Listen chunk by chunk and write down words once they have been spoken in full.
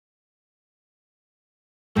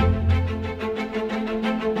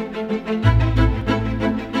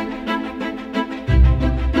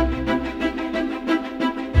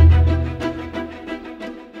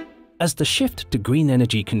As the shift to green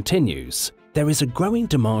energy continues, there is a growing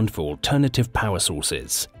demand for alternative power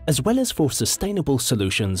sources, as well as for sustainable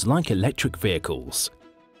solutions like electric vehicles.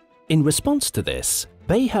 In response to this,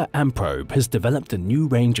 Beha Amprobe has developed a new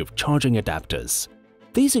range of charging adapters.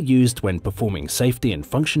 These are used when performing safety and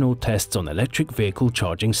functional tests on electric vehicle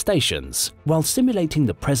charging stations, while simulating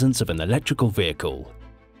the presence of an electrical vehicle.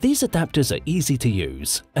 These adapters are easy to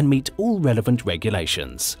use and meet all relevant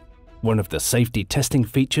regulations. One of the safety testing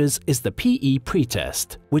features is the PE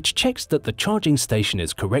pretest, which checks that the charging station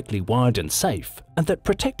is correctly wired and safe, and that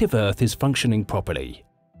protective earth is functioning properly.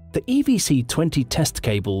 The EVC-20 test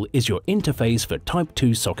cable is your interface for Type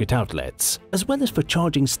 2 socket outlets, as well as for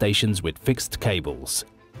charging stations with fixed cables.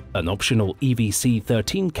 An optional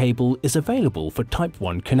EVC-13 cable is available for Type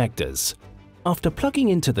 1 connectors. After plugging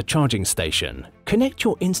into the charging station, connect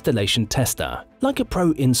your installation tester, like a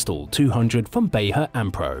Pro Install 200 from Beha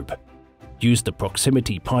Amprobe. Use the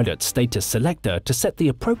proximity pilot status selector to set the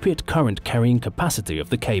appropriate current carrying capacity of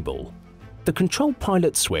the cable. The control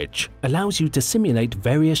pilot switch allows you to simulate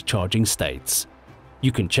various charging states.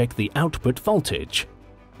 You can check the output voltage,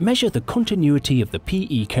 measure the continuity of the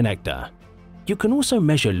PE connector. You can also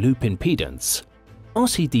measure loop impedance,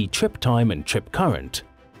 RCD trip time and trip current,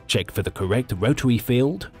 check for the correct rotary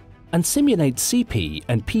field, and simulate CP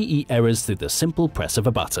and PE errors through the simple press of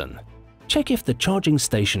a button. Check if the charging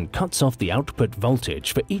station cuts off the output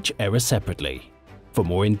voltage for each error separately. For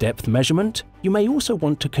more in-depth measurement, you may also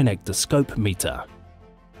want to connect the scope meter.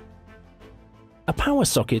 A power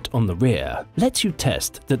socket on the rear lets you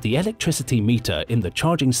test that the electricity meter in the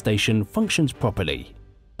charging station functions properly.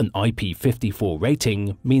 An IP54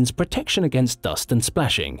 rating means protection against dust and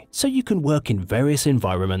splashing, so you can work in various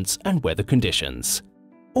environments and weather conditions.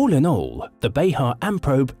 All in all, the Beha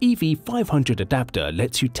Amprobe EV-500 adapter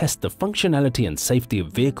lets you test the functionality and safety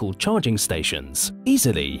of vehicle charging stations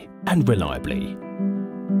easily and reliably.